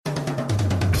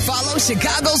Follow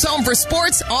Chicago's Home for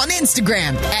Sports on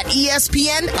Instagram at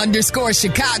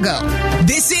ESPN_Chicago.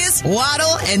 This is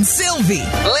Waddle and Silvy.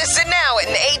 Listen now in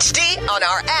HD on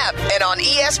our app and on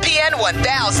ESPN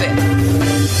 1000.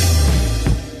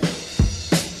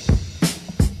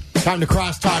 Time to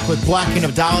crosstalk with Bleck and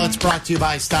Abdalla. It's brought to you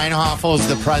by Steinhoffel's.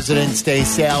 The President's Day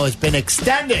sale has been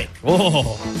extended.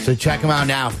 Whoa. So check them out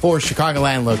now. 4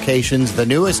 Chicagoland locations. The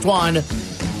newest one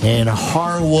in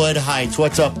Harwood Heights.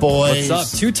 What's up, boys?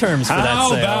 What's up? 2 terms for that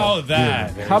sale. How about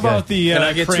that? How about the Can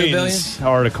I get $2 Crain's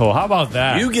article? How about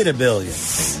that? You get $1 billion.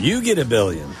 You get $1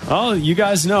 billion. Oh, you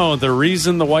guys know the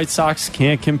reason the White Sox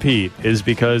can't compete is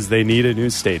because they need a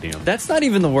new stadium. That's not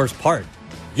even the worst part.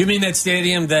 You mean that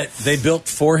stadium that they built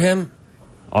for him?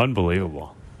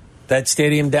 Unbelievable. That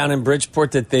stadium down in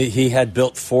Bridgeport that he had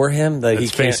built for him? That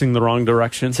It's facing the wrong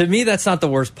direction. To me, that's not the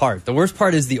worst part. The worst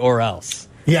part is the or else.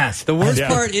 Yes. The worst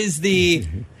part is the...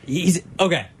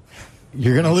 Okay.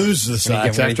 You're going to lose the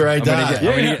Sox after I die.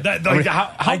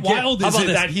 How wild is it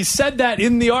that he said that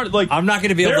in the art? Like, I'm not going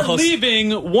to be able to host. They're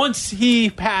leaving once he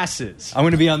passes. I'm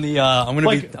going to be on the... I'm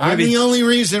the only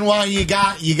reason why you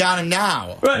got him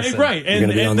now. Right.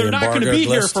 And they're not going to be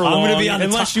here for long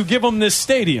unless you give them this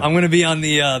stadium. I'm going to be on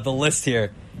the list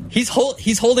here. He's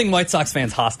holding White Sox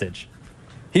fans hostage.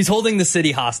 He's holding the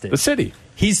city hostage. The city.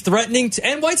 He's threatening to...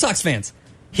 And White Sox fans.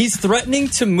 He's threatening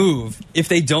to move if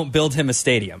they don't build him a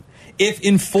stadium. If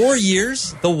in 4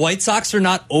 years the White Sox are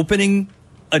not opening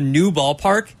a new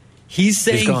ballpark, he's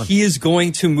saying he is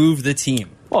going to move the team.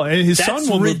 Well, his son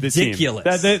will move the team.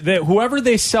 That whoever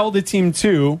they sell the team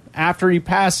to after he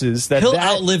passes, he'll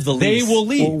outlive the lease. They will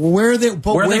leave. Well, where are they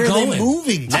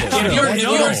moving to?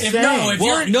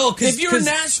 If you're in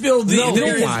Nashville,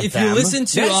 if you listen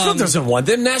to Nashville doesn't want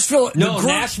them.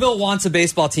 Nashville wants a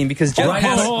baseball team because Jeff Right. They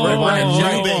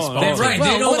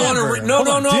don't want to. No.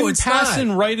 Didn't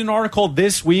Passan write an article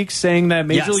this week saying that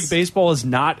Major League Baseball is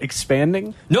not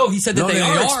expanding? No, he said that they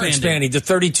are expanding to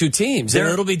 32 teams, and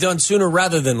it'll be done sooner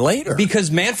rather than later. Because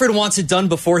Manfred wants it done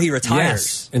before he retires.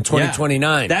 Yes, in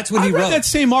 2029. That's what he wrote. That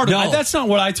same article. No. That's not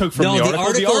what I took from the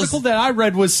article. The article that I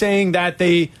read was saying that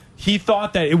he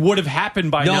thought that it would have happened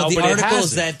by now, but it hasn't. No, the article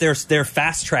is that they're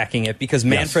fast-tracking it because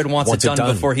Manfred wants it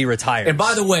done before he retires. And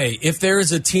by the way, if there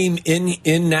is a team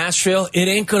in Nashville, it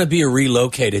ain't going to be a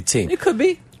relocated team. It could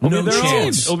be. No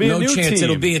chance. It'll be a new team.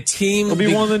 It'll be a team. It'll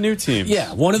be one of the new teams.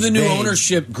 Yeah, one of the new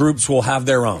ownership groups will have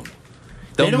their own.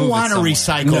 They don't want a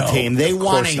recycled team. They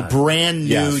want a brand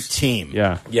new team.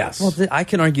 Yeah. Yes. Well, I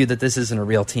can argue that this isn't a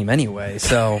real team anyway,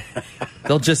 so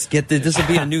they'll just get this will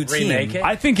be a new team.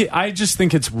 I just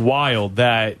think it's wild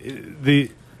that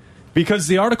because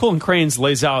the article in Crain's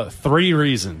lays out 3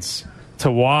 reasons to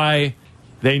why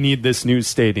they need this new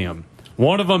stadium.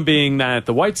 One of them being that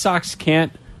the White Sox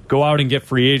can't go out and get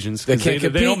free agents because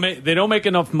they don't make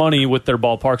enough money with their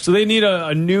ballpark, so they need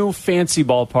a new fancy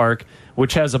ballpark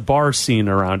which has a bar scene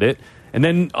around it. And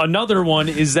then another one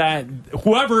is that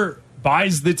whoever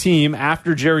buys the team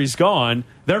after Jerry's gone,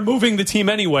 they're moving the team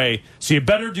anyway. So you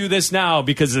better do this now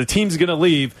because the team's going to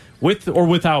leave with or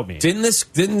without me. Isn't this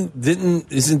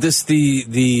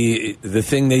the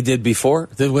thing they did before?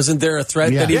 Wasn't there a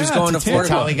threat that he was going to Florida?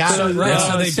 That's how they got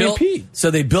it.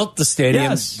 So they built the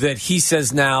stadium that he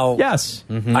says now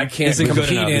I can't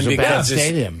compete in because this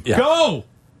stadium. Yeah. Go.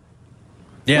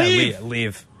 Yeah,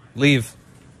 leave. Me,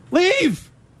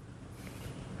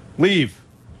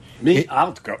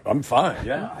 I'll go. I'm fine.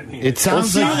 Yeah, I mean, it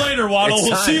sounds. We'll see you later, Waddle.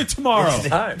 We'll see you tomorrow.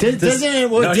 Does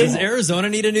Arizona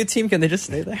need a new team? Can they just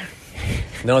stay there?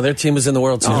 No, their team was in the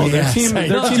World Series. Just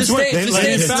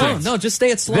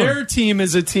stay at Sloan. Their team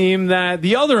is a team that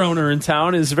the other owner in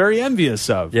town is very envious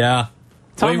of. Yeah.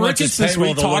 Tom Ricketts this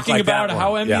week talking about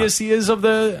how envious he is of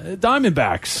the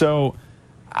Diamondbacks. So.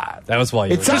 That was why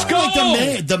you it sounds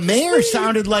like the mayor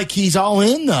sounded like he's all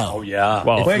in, though. Oh, yeah.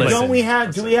 Well, do we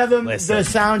have the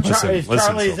sound? Charlie,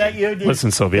 is that you?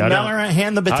 Listen, Sylvie. Miller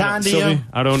hand the baton to you?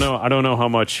 I don't know how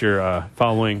much you're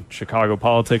following Chicago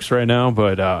politics right now,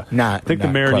 but I think the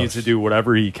mayor needs to do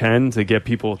whatever he can to get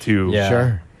people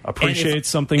to appreciate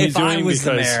something he's doing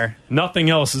because nothing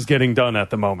else is getting done at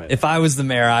the moment. If I was the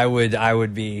mayor, I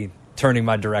would be turning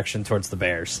my direction towards the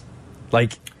Bears.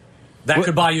 That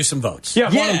could buy you some votes. Yeah,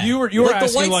 well, you were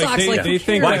asking they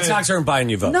think White Sox aren't buying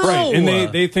you votes. No. Right, and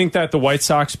they think that the White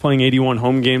Sox playing 81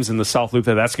 home games in the South Loop,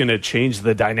 that's going to change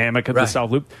the dynamic of the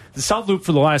South Loop. The South Loop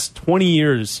for the last 20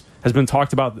 years has been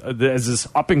talked about as this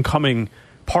up-and-coming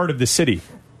part of the city.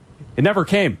 It never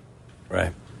came.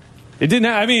 Right. It didn't.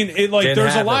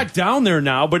 There's a lot down there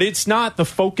now, but it's not the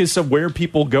focus of where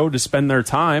people go to spend their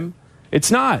time. It's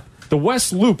not. The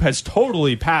West Loop has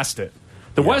totally passed it.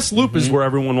 The West Loop is where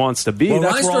everyone wants to be. Well,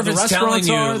 That's where all the Reinsdorf is telling restaurants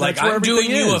you, are. like, That's where I'm doing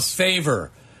everything you a is.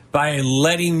 favor by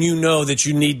letting you know that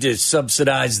you need to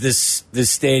subsidize this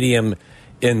stadium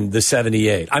in the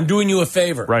 78. I'm doing you a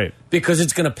favor. Right. Because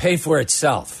it's going to pay for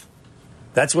itself.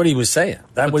 That's what he was saying.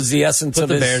 That was the essence of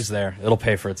the his... Bears there. It'll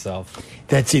pay for itself.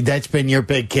 That's been your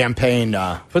big campaign.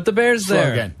 Put the Bears there.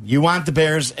 Slogan. You want the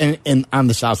Bears in on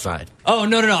the south side. Oh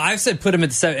no! I've said put them at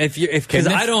the 7. Because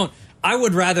I don't. I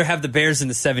would rather have the Bears in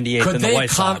the 78 than the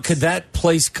White Sox. Could that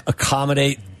place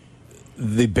accommodate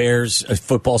the Bears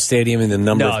football stadium and the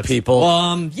number of people?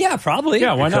 Yeah, probably.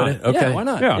 Yeah, why not? Okay. Yeah, why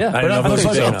not? Yeah. Yeah. I don't know if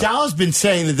But it was Abdalla's been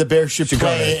saying that the Bears should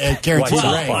play at Guaranteed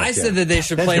Well, Rate. I said that they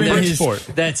should play been there. Bridgeport.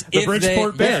 That's The if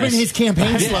Bridgeport they, That's been his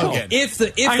campaign slogan. If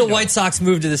the White Sox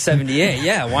move to the 78,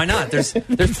 yeah, why not? There's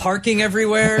parking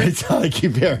everywhere. That's all I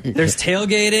keep hearing. There's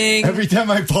tailgating. Every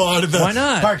time I pull out of the Why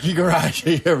not? parking garage, I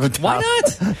hear Abdalla. Why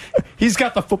not? He's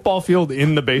got the football field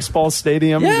in the baseball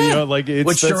stadium. Yeah. You know, like it's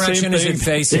Which the direction same is thing. it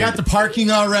facing? They got the parking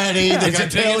already. They Is got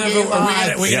it big enough? tailgate lots.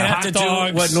 We're going to have to hot do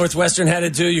dogs. what Northwestern had to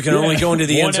do. You can only go into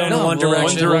the end zone in one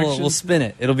direction. We'll spin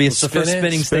it. It'll be the spin first it?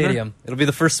 spinning Spinner? stadium. It'll be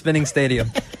the first spinning stadium.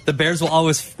 The Bears will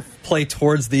always play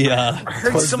towards the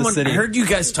towards the city. I heard you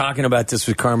guys talking about this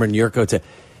with Carmen Yurko.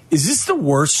 Is this the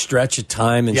worst stretch of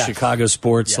time in Yes. Chicago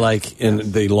sports, like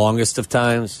in the longest of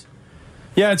times?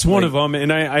 Yeah, it's one of them.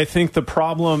 And I think the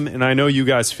problem, and I know you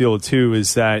guys feel it too,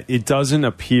 is that it doesn't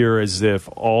appear as if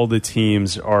all the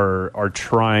teams are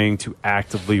trying to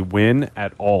actively win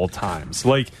at all times.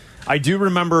 Like, I do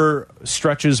remember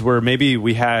stretches where maybe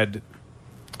we had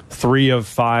 3 of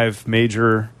 5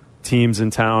 major teams in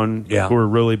town who were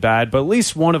really bad, but at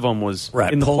least one of them was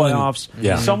in the playoffs.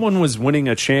 Yeah. Someone was winning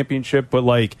a championship, but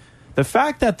like the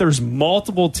fact that there's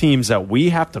multiple teams that we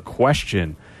have to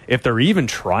question if they're even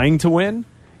trying to win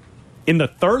in the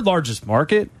third largest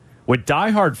market with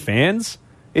diehard fans,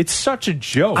 it's such a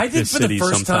joke. I think for the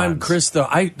first time, Chris, though,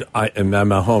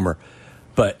 I'm a homer,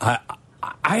 but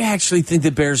I actually think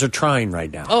the Bears are trying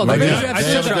right now. Oh, the Bears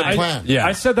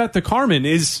I said that to Carmen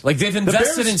is like they've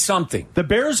invested Bears, in something. The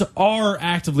Bears are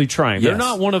actively trying. Yes. They're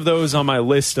not one of those on my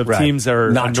list of teams that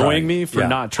are Not annoying trying. me for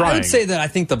not trying. I would say that I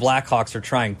think the Blackhawks are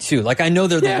trying too. Like I know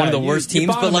they're one of the worst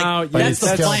teams, but like that's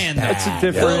the plan. That's a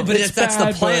different. No, but that's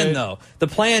the plan, though. The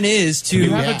plan is to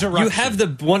you have a direction. You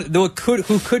have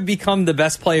who could become the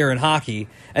best player in hockey,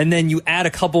 and then you add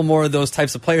a couple more of those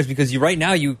types of players because right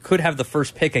now you could have the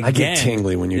first pick again. I get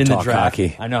tingly when you in talk the draft.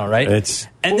 hockey. I know, right?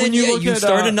 Well, then you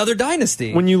start another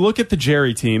dynasty. When you look at the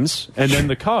Jerry teams and then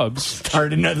the Cubs,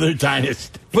 Start another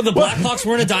dynasty. But the Blackhawks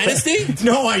weren't a dynasty?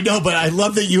 No, I know, but I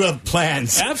love that you have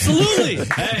plans. Absolutely.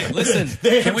 Hey, listen.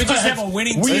 Can we just have a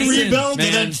winning We team? rebuild man.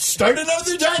 and then start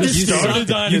another dynasty.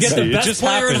 You get the It best just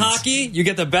player in happens. hockey. You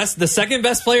get the second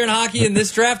best player in hockey in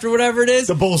this draft or whatever it is.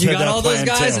 The Bulls You had got that all those plan,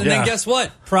 guys, too. and then Yeah. guess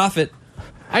what? Profit.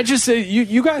 I just say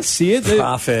you guys see it.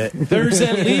 Profit. There's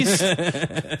at least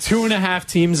 2.5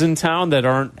 teams in town that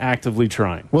aren't actively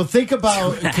trying. Well, think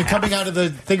about coming out of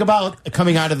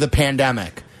the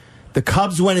pandemic. The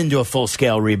Cubs went into a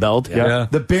full-scale rebuild. Yeah.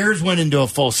 The Bears went into a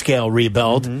full-scale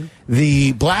rebuild. Mm-hmm.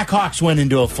 The Blackhawks went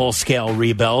into a full-scale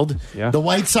rebuild. Yeah. The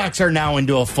White Sox are now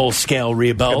into a full-scale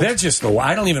rebuild. They're just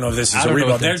I don't even know if this is I a don't know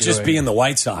rebuild. what they're They're just doing. being the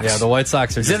White Sox. Yeah, the White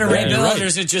Sox are. Is it a rebuild or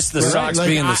is it just the Sox Like,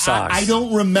 being the Sox? I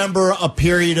don't remember a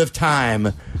period of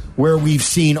time where we've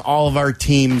seen all of our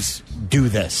teams do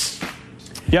this.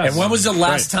 Yes. And when was the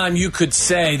last time you could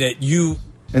say that you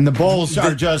And the Bulls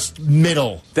are just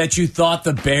middle. thought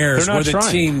the Bears They're not were the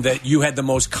trying. team that you had the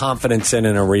most confidence in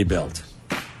a rebuild?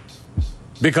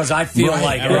 Because I feel Right,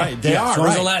 like right. They are, So when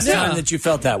was the right. last Yeah. time that you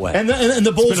felt that way? And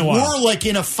the Bulls been a while. were like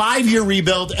in a 5-year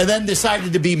rebuild and then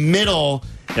decided to be middle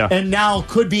and now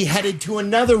could be headed to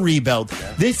another rebuild.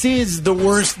 This is the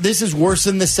worst. This is worse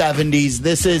than the 70s.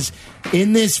 This is,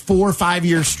 in this 4 or 5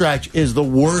 year stretch, is the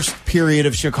worst period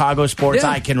of Chicago sports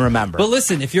I can remember. But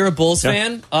listen, if you're a Bulls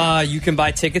fan, you can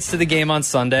buy tickets to the game on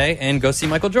Sunday and go see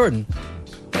Michael Jordan.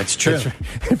 That's true.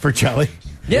 For Jelly.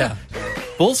 Yeah.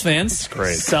 Bulls fans,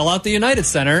 great. Sell out the United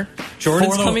Center.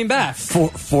 Jordan's coming back.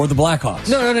 For the Blackhawks.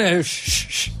 No.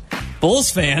 Shh. Bulls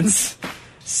fans,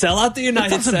 sell out the United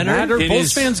doesn't Center. matter.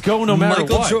 Bulls fans go no matter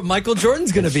what. Michael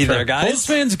Jordan's going to be there, guys. Bulls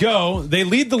fans go, they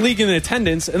lead the league in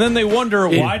attendance, and then they wonder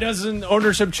why doesn't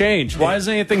ownership change? Why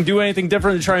doesn't anything do anything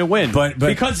different to try and win? But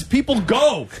because people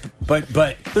go. But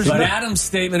Adam's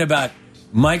statement about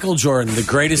Michael Jordan, the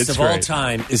greatest It's of all great.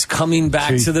 time, is coming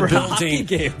back to the For a hockey building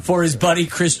game. for his buddy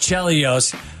Chris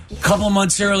Chelios. A couple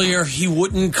months earlier, he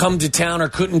wouldn't come to town or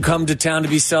couldn't come to town to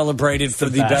be celebrated for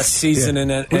the best season in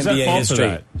Who's at NBA fault history. for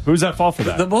that? Who's at fault for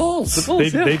that? The Bulls. The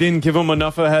Bulls, They didn't give him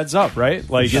enough of a heads up, right?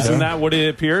 Like, isn't that what it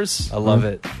appears? I love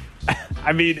it.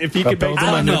 I mean, if he could make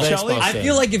I don't know. Chelios, I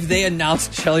feel like if they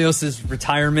announced Chelios'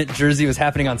 retirement jersey was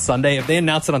happening on Sunday, if they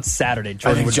announced it on Saturday,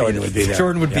 Jordan would be there.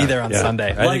 Jordan would be there on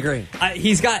Sunday. I agree.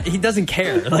 He doesn't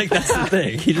care. Like, that's the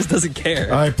thing. He just doesn't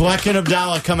care. All right, Bleck and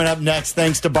Abdalla coming up next.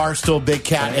 Thanks to Barstool, Big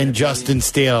Cat, and Justin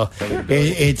Steele.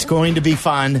 It's going to be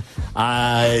fun.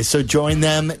 So join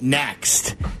them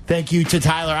next. Thank you to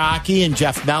Tyler Aki and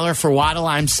Jeff Meller for Waddle.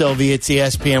 I'm Silvy. It's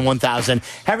ESPN 1000.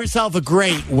 Have yourself a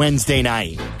great Wednesday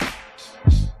night.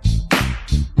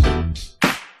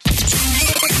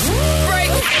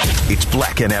 It's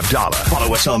Bleck and Abdalla.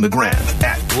 Follow us on the gram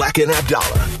at Bleck and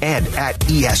Abdalla and at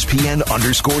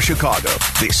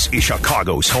ESPN_Chicago. This is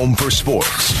Chicago's home for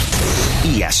sports.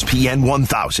 ESPN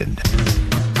 1000.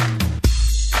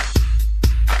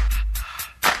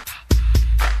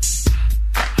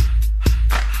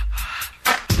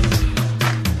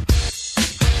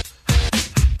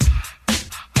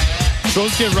 So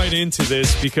let's get right into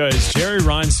this because Jerry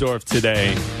Reinsdorf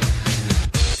today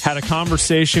had a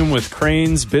conversation with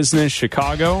Crain's Business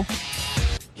Chicago.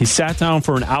 He sat down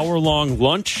for an hour-long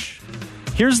lunch.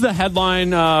 Here's the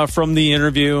headline from the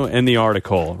interview and the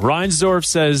article. Reinsdorf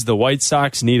says the White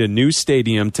Sox need a new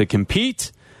stadium to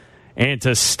compete and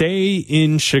to stay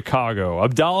in Chicago.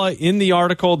 Abdalla, in the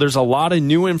article, there's a lot of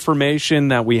new information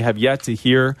that we have yet to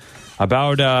hear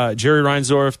about Jerry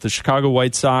Reinsdorf, the Chicago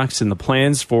White Sox, and the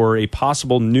plans for a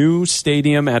possible new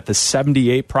stadium at the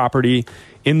 78 property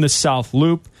in the South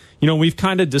Loop. You know, we've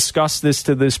kind of discussed this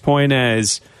to this point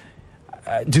as,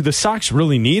 do the Sox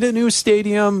really need a new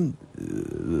stadium?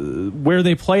 Where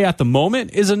they play at the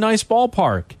moment is a nice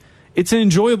ballpark. It's an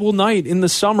enjoyable night in the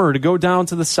summer to go down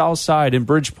to the South Side in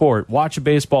Bridgeport, watch a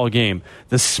baseball game.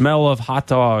 The smell of hot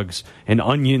dogs and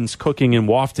onions cooking and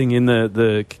wafting in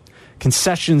the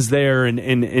concessions there and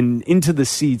into the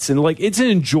seats. And, like, it's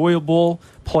an enjoyable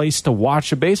place to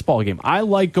watch a baseball game. I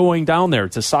like going down there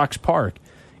to Sox Park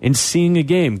and seeing a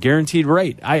game, guaranteed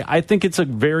rate. I think it's a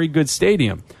very good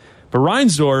stadium. But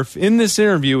Reinsdorf, in this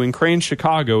interview in Crain,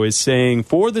 Chicago, is saying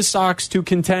for the Sox to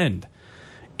contend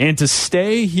and to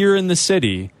stay here in the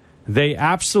city, they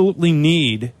absolutely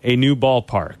need a new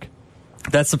ballpark.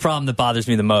 That's the problem that bothers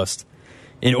me the most.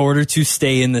 In order to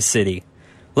stay in the city.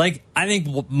 Like, I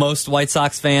think most White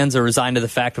Sox fans are resigned to the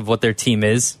fact of what their team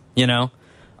is, you know?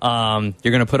 You're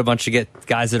going to put a bunch of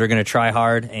guys that are going to try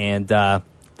hard, and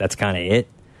that's kind of it.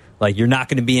 Like, you're not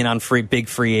going to be in on big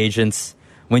free agents.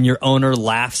 When your owner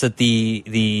laughs at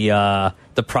the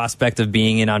prospect of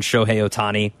being in on Shohei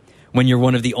Ohtani, when you're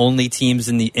one of the only teams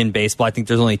in baseball, I think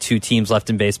there's only 2 teams left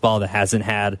in baseball that hasn't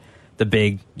had the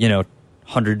big,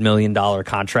 $100 million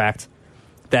contract.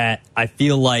 That I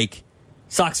feel like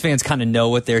Sox fans kind of know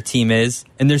what their team is,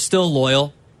 and they're still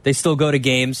loyal. They still go to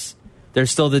games. They're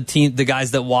still the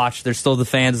guys that watch. They're still the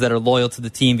fans that are loyal to the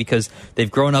team because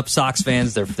they've grown up Sox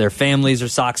fans. Their families are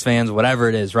Sox fans, whatever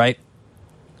it is, right?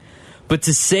 But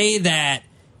to say that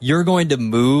you're going to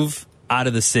move out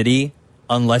of the city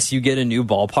unless you get a new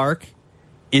ballpark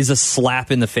is a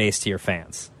slap in the face to your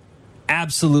fans.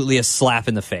 Absolutely a slap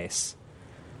in the face.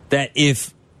 That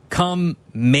if come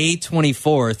May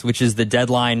 24th, which is the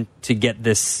deadline to get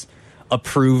this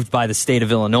approved by the state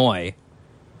of Illinois,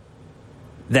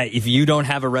 that if you don't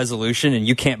have a resolution and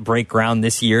you can't break ground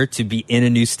this year to be in a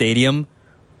new stadium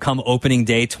come opening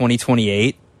day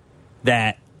 2028,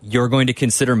 that you're going to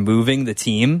consider moving the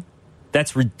team,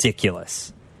 that's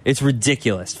ridiculous. It's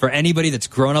ridiculous for anybody that's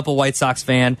grown up a White Sox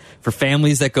fan, for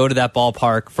families that go to that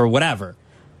ballpark, for whatever.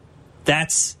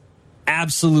 That's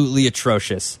absolutely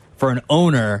atrocious for an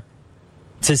owner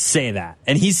to say that.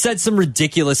 And he said some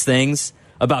ridiculous things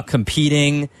about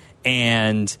competing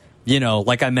and,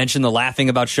 like I mentioned, the laughing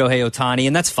about Shohei Ohtani,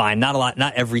 and that's fine.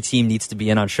 Not every team needs to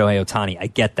be in on Shohei Ohtani. I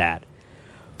get that.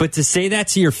 But to say that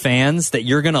to your fans, that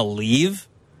you're going to leave,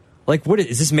 like, what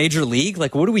is this Major League?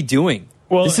 Like, what are we doing?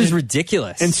 Well, this is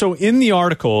ridiculous. And so in the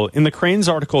article, in the Crain's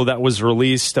article that was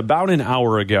released about an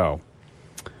hour ago,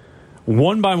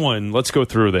 one by one, let's go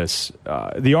through this.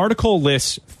 The article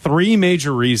lists 3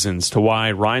 major reasons to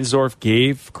why Reinsdorf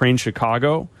gave Crain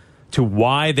Chicago to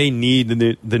why they need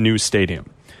the new stadium.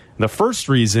 The first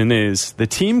reason is the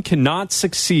team cannot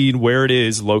succeed where it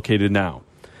is located now.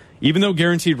 Even though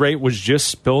guaranteed rate was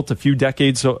just built a few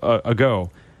decades ago,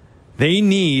 they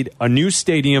need a new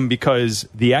stadium because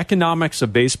the economics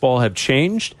of baseball have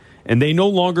changed and they no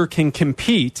longer can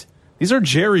compete. These are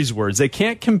Jerry's words. They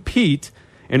can't compete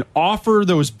and offer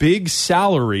those big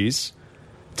salaries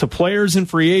to players in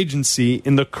free agency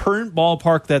in the current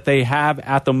ballpark that they have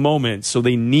at the moment, so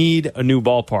they need a new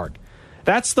ballpark.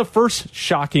 That's the first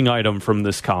shocking item from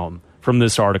this column, from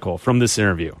this article, from this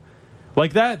interview.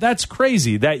 Like that's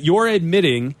crazy that you're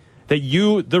admitting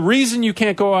that the reason you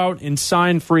can't go out and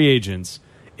sign free agents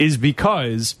is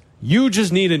because you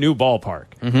just need a new ballpark.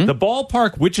 Mm-hmm. The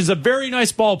ballpark, which is a very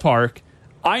nice ballpark,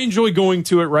 I enjoy going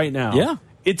to it right now. Yeah.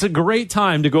 It's a great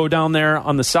time to go down there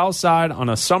on the south side on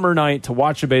a summer night to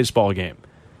watch a baseball game.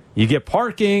 You get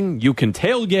parking, you can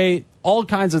tailgate, all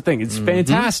kinds of things. It's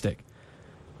fantastic.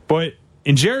 But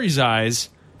in Jerry's eyes,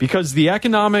 because the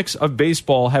economics of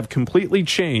baseball have completely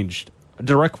changed, a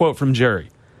direct quote from Jerry,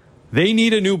 they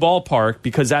need a new ballpark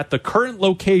because at the current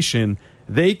location,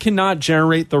 they cannot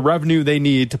generate the revenue they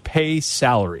need to pay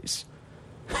salaries.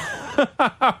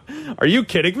 Are you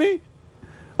kidding me?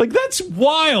 Like, that's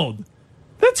wild.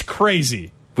 That's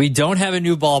crazy. We don't have a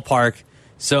new ballpark,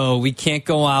 so we can't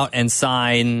go out and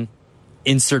sign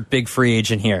insert big free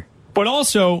agent here. But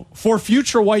also, for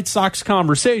future White Sox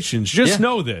conversations, just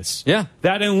know this. Yeah.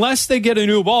 That unless they get a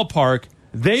new ballpark,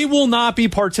 they will not be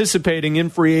participating in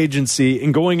free agency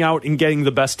and going out and getting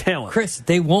the best talent. Chris,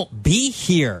 they won't be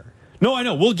here. No, I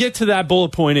know. We'll get to that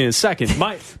bullet point in a second.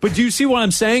 But do you see what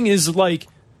I'm saying is, like,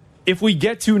 if we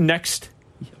get to next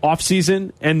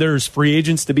offseason and there's free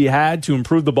agents to be had to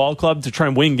improve the ball club to try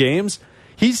and win games,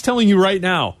 he's telling you right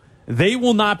now, they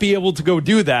will not be able to go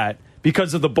do that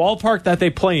because of the ballpark that they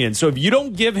play in. So if you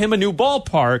don't give him a new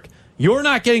ballpark, you're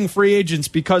not getting free agents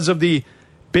because of the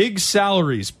big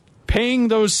salaries, paying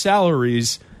those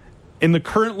salaries in the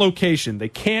current location. They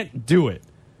can't do it.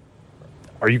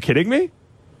 Are you kidding me?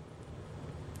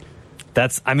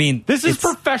 This is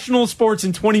professional sports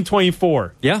in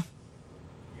 2024. Yeah.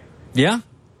 Yeah.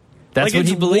 That's what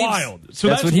he believes. Wild. So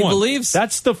that's what he believes.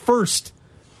 That's the first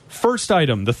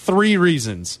item, the 3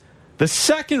 reasons. The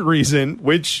second reason,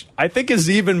 which I think is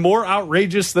even more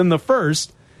outrageous than the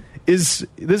first, is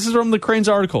this is from the Crain's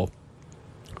article.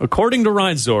 According to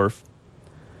Reinsdorf,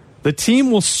 the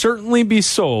team will certainly be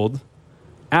sold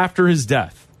after his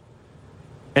death.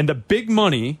 And the big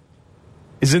money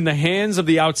is in the hands of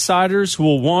the outsiders who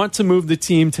will want to move the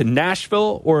team to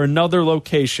Nashville or another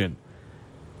location.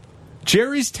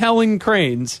 Jerry's telling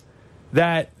Crain's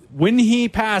that when he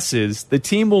passes, the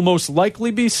team will most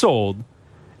likely be sold,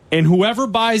 and whoever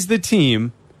buys the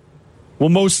team will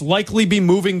most likely be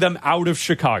moving them out of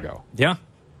Chicago. Yeah.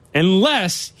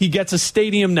 Unless he gets a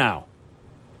stadium now.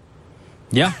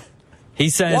 Yeah. He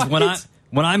says,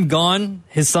 when I'm gone,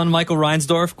 his son Michael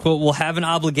Reinsdorf, quote, will have an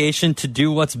obligation to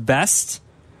do what's best.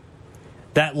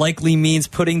 That likely means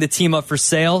putting the team up for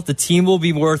sale. The team will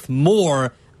be worth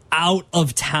more out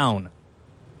of town.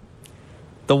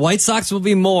 The White Sox will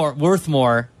be worth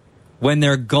more when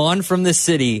they're gone from the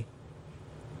city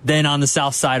than on the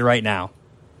south side right now.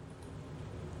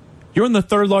 You're in the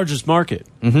 3rd largest market.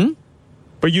 Mm-hmm.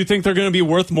 But you think they're going to be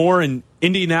worth more in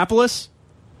Indianapolis?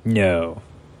 No.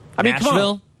 I mean, Nashville? come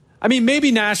on. I mean,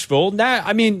 maybe Nashville.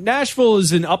 Nashville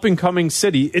is an up-and-coming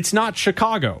city. It's not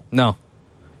Chicago. No.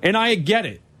 And I get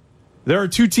it. There are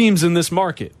 2 teams in this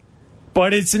market.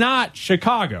 But it's not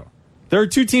Chicago. There are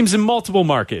 2 teams in multiple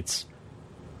markets.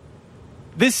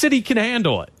 This city can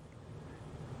handle it.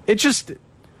 It's just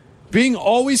being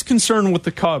always concerned with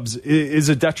the Cubs is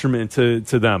a detriment to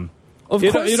them. Of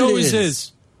course it always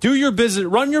is. Do your business,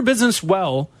 run your business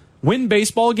well, win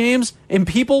baseball games, and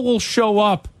people will show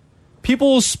up.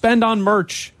 People will spend on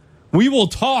merch. We will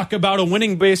talk about a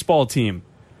winning baseball team.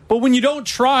 But when you don't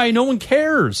try, no one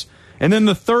cares. And then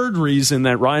the third reason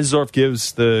that Reinsdorf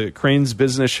gives the Crain's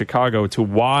Business Chicago to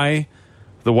why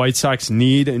the White Sox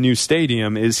need a new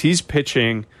stadium is he's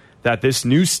pitching that this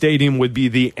new stadium would be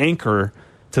the anchor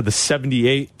to the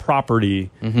 78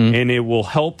 property, and it will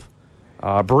help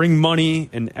bring money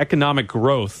and economic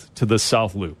growth to the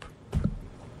South Loop.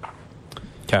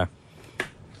 Okay.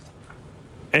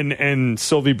 And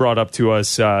Silvy brought up to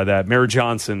us that Mayor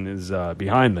Johnson is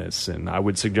behind this, and I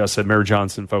would suggest that Mayor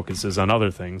Johnson focuses on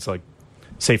other things like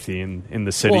safety in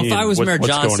the city. Well, if I was Mayor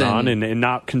Johnson, what's going on, and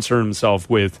not concern himself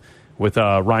with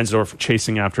Reinsdorf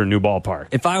chasing after a new ballpark.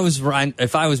 If I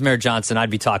was Mayor Johnson, I'd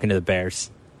be talking to the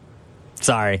Bears.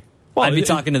 Sorry. Well, I'd be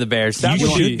talking to the Bears. You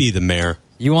should be the mayor.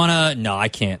 You want to... No, I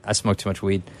can't. I smoke too much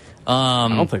weed. I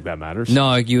don't think that matters.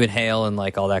 No, you inhale and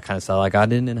like all that kind of stuff. Like, I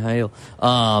didn't inhale.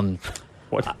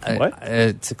 What?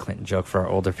 It's a Clinton joke for our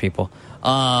older people.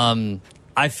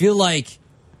 I feel like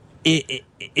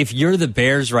if you're the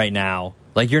Bears right now,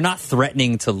 like you're not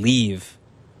threatening to leave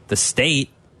the state.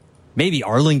 Maybe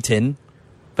Arlington,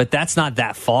 but that's not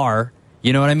that far.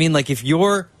 You know what I mean? Like if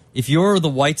you're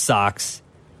the White Sox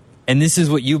and this is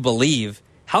what you believe,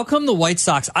 how come the White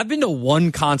Sox... I've been to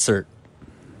one concert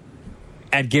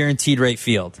at Guaranteed Rate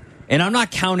Field, and I'm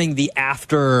not counting the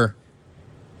after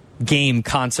game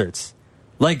concerts.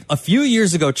 Like a few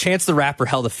years ago, Chance the Rapper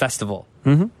held a festival.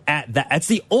 At that. That's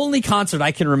the only concert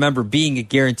I can remember being at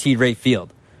Guaranteed Rate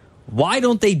Field. Why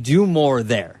don't they do more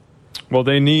there? Well,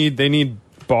 they need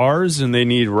bars and they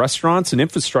need restaurants and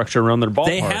infrastructure around their ballpark.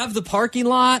 They have the parking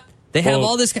lot. They have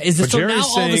all this. Is it so now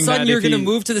all of a sudden you're going to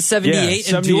move to the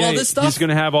 78 and do all this stuff? He's going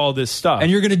to have all this stuff. And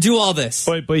you're going to do all this.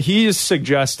 But he is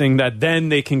suggesting that then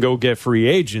they can go get free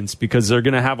agents because they're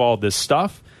going to have all this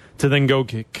stuff to then go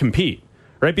compete.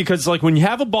 Right? Because like when you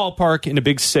have a ballpark in a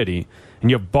big city and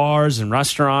you have bars and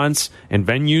restaurants and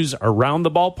venues around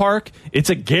the ballpark, it's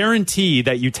a guarantee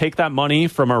that you take that money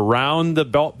from around the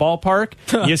ballpark,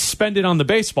 you spend it on the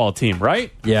baseball team,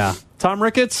 right? Yeah. Tom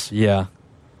Ricketts? Yeah.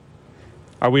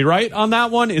 Are we right on that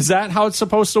one? Is that how it's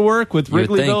supposed to work with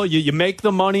Wrigleyville? You make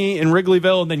the money in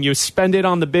Wrigleyville and then you spend it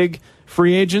on the big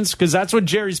free agents? Because that's what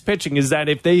Jerry's pitching, is that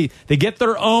if they get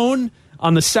their own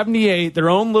on the 78,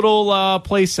 their own little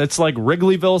place that's like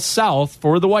Wrigleyville South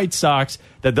for the White Sox,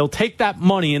 that they'll take that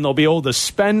money and they'll be able to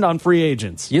spend on free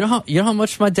agents. You know how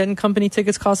much my Dead & Company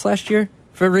tickets cost last year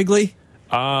for Wrigley?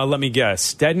 Let me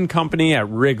guess. Dead & Company at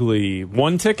Wrigley.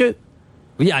 One ticket?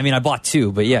 Yeah, I mean, I bought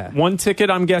two, but yeah. One ticket,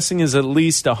 I'm guessing, is at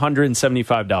least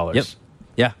 $175. Yep.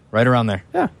 Yeah, right around there.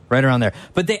 Yeah. Right around there.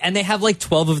 But they have like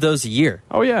 12 of those a year.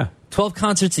 Oh, yeah. 12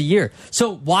 concerts a year.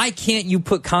 So why can't you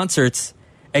put concerts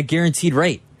at Guaranteed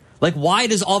Rate? Like, why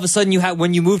does all of a sudden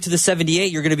when you move to the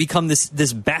 78, you're going to become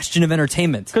this bastion of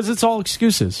entertainment? Because it's all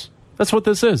excuses. That's what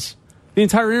this is. The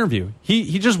entire interview.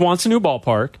 He just wants a new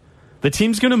ballpark. The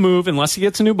team's going to move unless he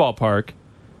gets a new ballpark.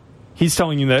 He's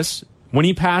telling you this. When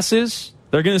he passes,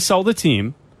 they're going to sell the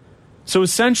team. So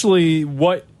essentially,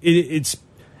 it's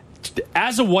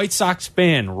as a White Sox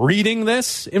fan reading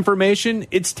this information,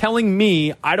 it's telling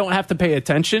me I don't have to pay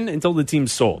attention until the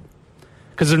team's sold.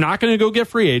 Because they're not going to go get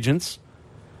free agents.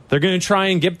 They're going to try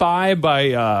and get by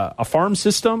a farm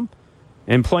system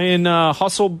and playing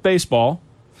hustle baseball.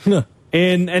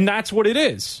 and that's what it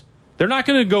is. They're not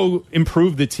going to go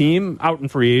improve the team out in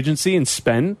free agency and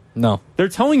spend. No. They're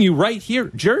telling you right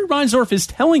here. Jerry Reinsdorf is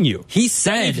telling you. He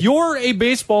said, if you're a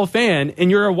baseball fan and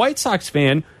you're a White Sox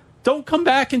fan, don't come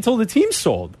back until the team's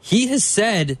sold. He has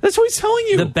said. That's what he's telling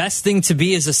you. The best thing to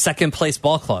be is a second-place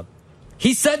ball club.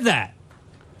 He said that.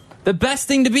 The best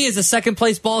thing to be is a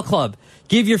second-place ball club.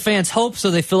 Give your fans hope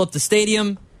so they fill up the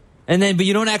stadium, but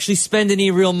you don't actually spend any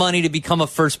real money to become a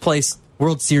first-place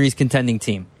World Series contending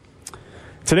team.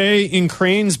 Today in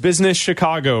Crain's Business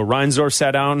Chicago, Reinsdorf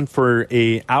sat down for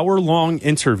an hour-long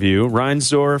interview.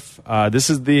 Reinsdorf, this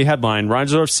is the headline,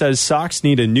 Reinsdorf says Sox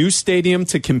need a new stadium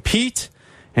to compete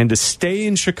and to stay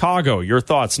in Chicago. Your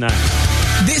thoughts now.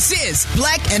 This is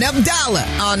Bleck and Abdalla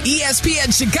on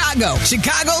ESPN Chicago,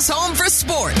 Chicago's home for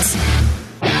sports.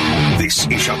 This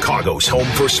is Chicago's home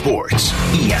for sports.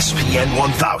 ESPN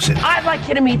 1000. I'd like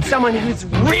you to meet someone who's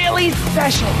really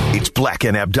special. It's Bleck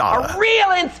and Abdalla. A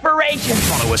real inspiration.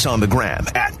 Follow us on the gram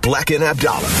at Bleck and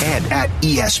Abdalla and at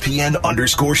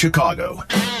ESPN_Chicago.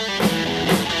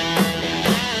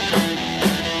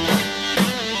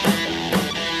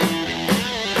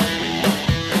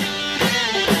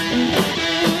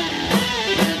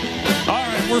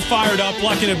 We're fired up.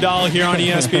 Bleck and Abdalla here on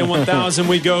ESPN 1000.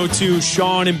 We go to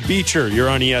Sean and Beecher. You're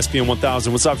on ESPN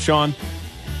 1000. What's up, Sean?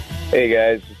 Hey,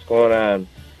 guys. What's going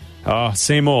on?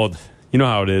 Same old. You know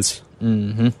how it is.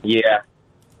 Mm-hmm. Yeah.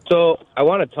 So I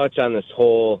want to touch on this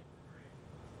whole,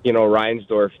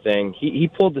 Reinsdorf thing. He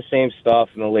pulled the same stuff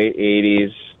in the late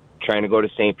 80s, trying to go to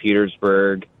St.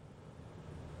 Petersburg,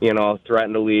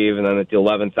 threatened to leave, and then at the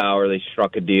 11th hour they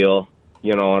struck a deal,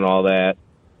 and all that,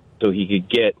 so he could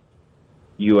get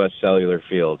U.S. Cellular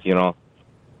Field, He's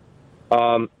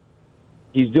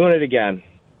doing it again.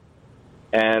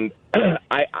 And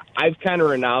I've kind of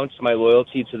renounced my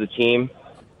loyalty to the team,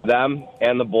 them,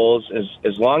 and the Bulls.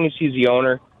 As long as he's the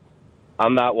owner,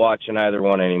 I'm not watching either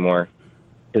one anymore.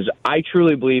 Because I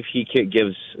truly believe he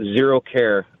gives zero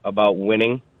care about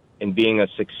winning and being a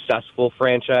successful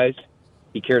franchise.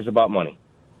 He cares about money.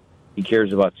 He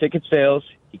cares about ticket sales.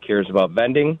 He cares about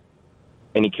vending.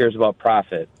 And he cares about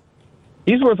profit.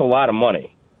 He's worth a lot of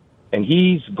money, and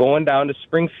he's going down to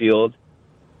Springfield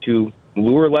to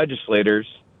lure legislators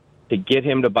to get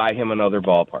him to buy him another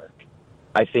ballpark.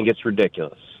 I think it's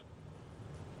ridiculous.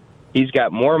 He's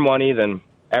got more money than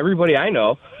everybody I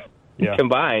know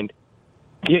combined,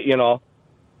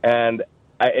 and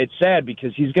it's sad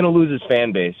because he's going to lose his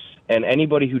fan base, and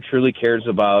anybody who truly cares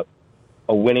about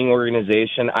a winning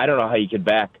organization, I don't know how you could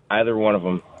back either one of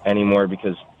them anymore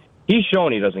because he's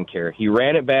shown he doesn't care. He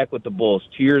ran it back with the Bulls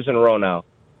 2 years in a row now.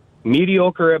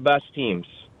 Mediocre at best teams.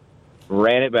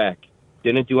 Ran it back.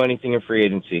 Didn't do anything in free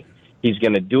agency. He's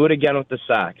going to do it again with the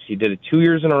Sox. He did it 2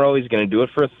 years in a row. He's going to do it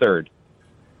for a third.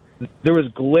 There was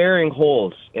glaring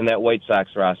holes in that White Sox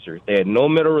roster. They had no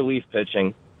middle relief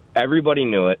pitching. Everybody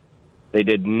knew it. They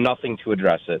did nothing to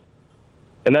address it.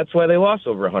 And that's why they lost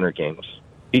over 100 games,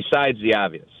 besides the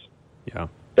obvious. Yeah.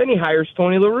 Then he hires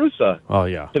Tony La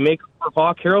Russa to make up for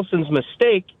Hawk Harrelson's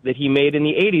mistake that he made in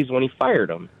the 80s when he fired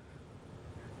him.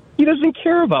 He doesn't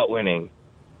care about winning.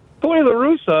 Tony La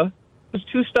Russa was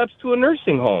 2 steps to a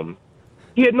nursing home.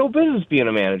 He had no business being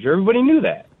a manager. Everybody knew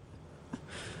that.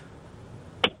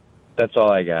 That's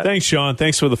all I got. Thanks, Sean.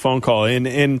 Thanks for the phone call.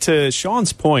 And to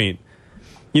Sean's point,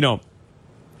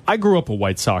 I grew up a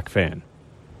White Sox fan,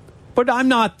 but I'm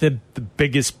not the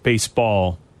biggest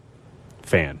baseball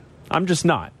fan. I'm just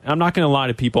not. I'm not going to lie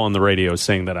to people on the radio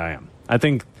saying that I am. I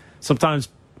think sometimes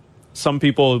some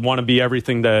people want to be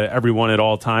everything to everyone at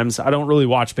all times. I don't really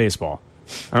watch baseball.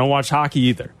 I don't watch hockey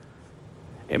either.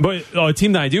 But a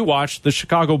team that I do watch, the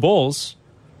Chicago Bulls,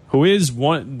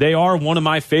 they are one of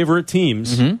my favorite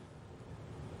teams. Mm-hmm.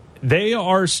 They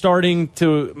are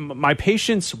my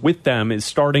patience with them is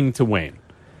starting to wane,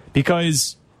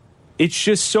 because it's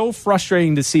just so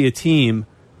frustrating to see a team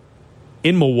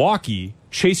in Milwaukee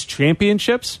chase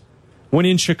championships when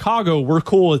in Chicago we're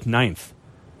cool with 9th.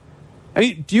 I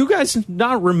mean, do you guys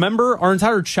not remember our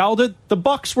entire childhood? The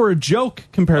Bucks were a joke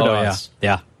compared to us.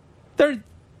 Yeah.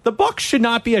 The Bucks should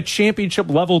not be a championship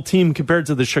level team compared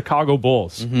to the Chicago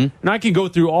Bulls. Mm-hmm. And I can go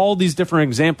through all these different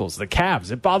examples. The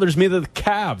Cavs. It bothers me that the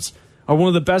Cavs are one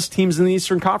of the best teams in the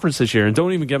Eastern Conference this year. And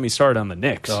don't even get me started on the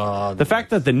Knicks. The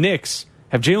fact that the Knicks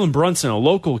have Jalen Brunson, a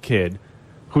local kid,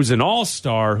 who's an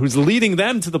all-star, who's leading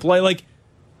them to the play. Like,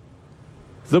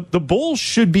 the Bulls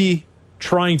should be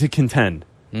trying to contend.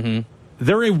 Mm-hmm.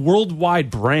 They're a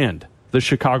worldwide brand, the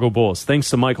Chicago Bulls,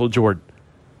 thanks to Michael Jordan.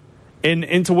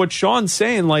 And to what Sean's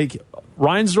saying, like,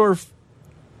 Reinsdorf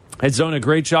has done a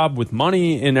great job with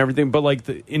money and everything, but like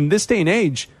in this day and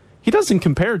age, he doesn't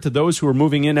compare to those who are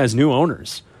moving in as new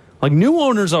owners. Like, new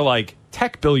owners are like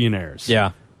tech billionaires,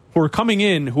 who are coming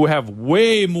in who have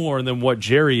way more than what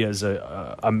Jerry has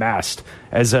amassed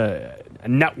as a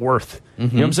net worth. Mm-hmm. You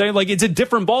know what I'm saying? Like, it's a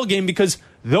different ball game, because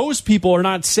those people are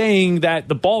not saying that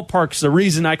the ballpark's the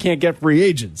reason I can't get free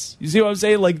agents. You see what I'm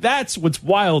saying? Like, that's what's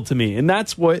wild to me. And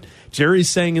that's what Jerry's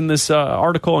saying in this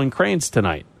article in Crain's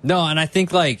tonight. No, and I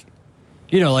think, like,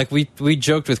 we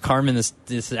joked with Carmen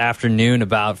this afternoon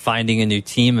about finding a new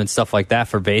team and stuff like that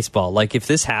for baseball. Like, if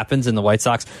this happens and the White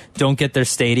Sox don't get their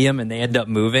stadium and they end up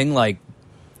moving, like,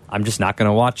 I'm just not going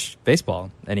to watch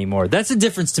baseball anymore. That's the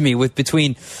difference to me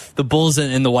between the Bulls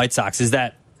and the White Sox, is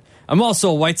that I'm also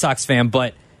a White Sox fan,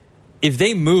 but if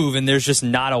they move and there's just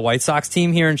not a White Sox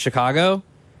team here in Chicago,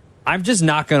 I'm just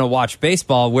not going to watch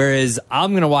baseball, whereas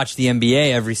I'm going to watch the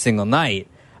NBA every single night.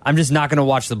 I'm just not going to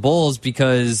watch the Bulls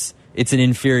because it's an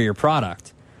inferior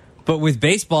product. But with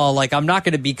baseball, like, I'm not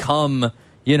going to become,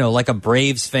 like a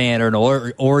Braves fan or an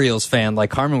Orioles fan like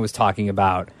Carmen was talking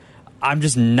about. I'm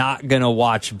just not going to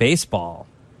watch baseball.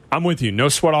 I'm with you. No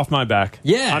sweat off my back.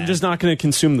 Yeah. I'm just not going to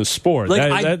consume the sport.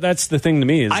 Like, that's the thing to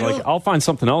me, is I'll find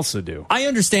something else to do. I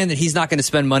understand that he's not going to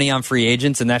spend money on free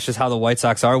agents, and that's just how the White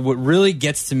Sox are. What really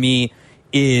gets to me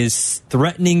is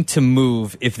threatening to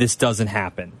move if this doesn't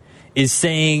happen. Is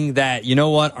saying that, you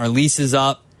know what, our lease is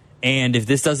up, and if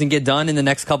this doesn't get done in the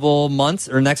next couple months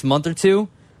or next month or two,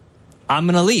 I'm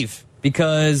going to leave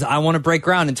because I want to break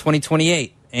ground in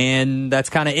 2028, and that's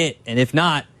kind of it. And if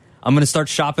not, I'm going to start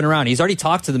shopping around. He's already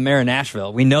talked to the mayor of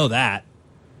Nashville. We know that.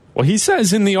 Well, he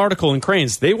says in the article in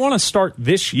Crain's, they want to start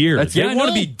this year. They want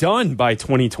to be done by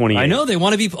 2028. I know. They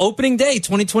want to be opening day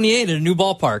 2028 at a new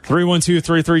ballpark.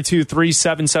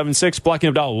 312-332-3776. Bleck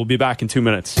and Abdalla. We'll be back in 2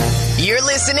 minutes. You're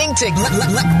listening to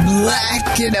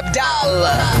Bleck and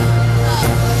Abdalla.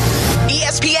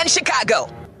 ESPN Chicago.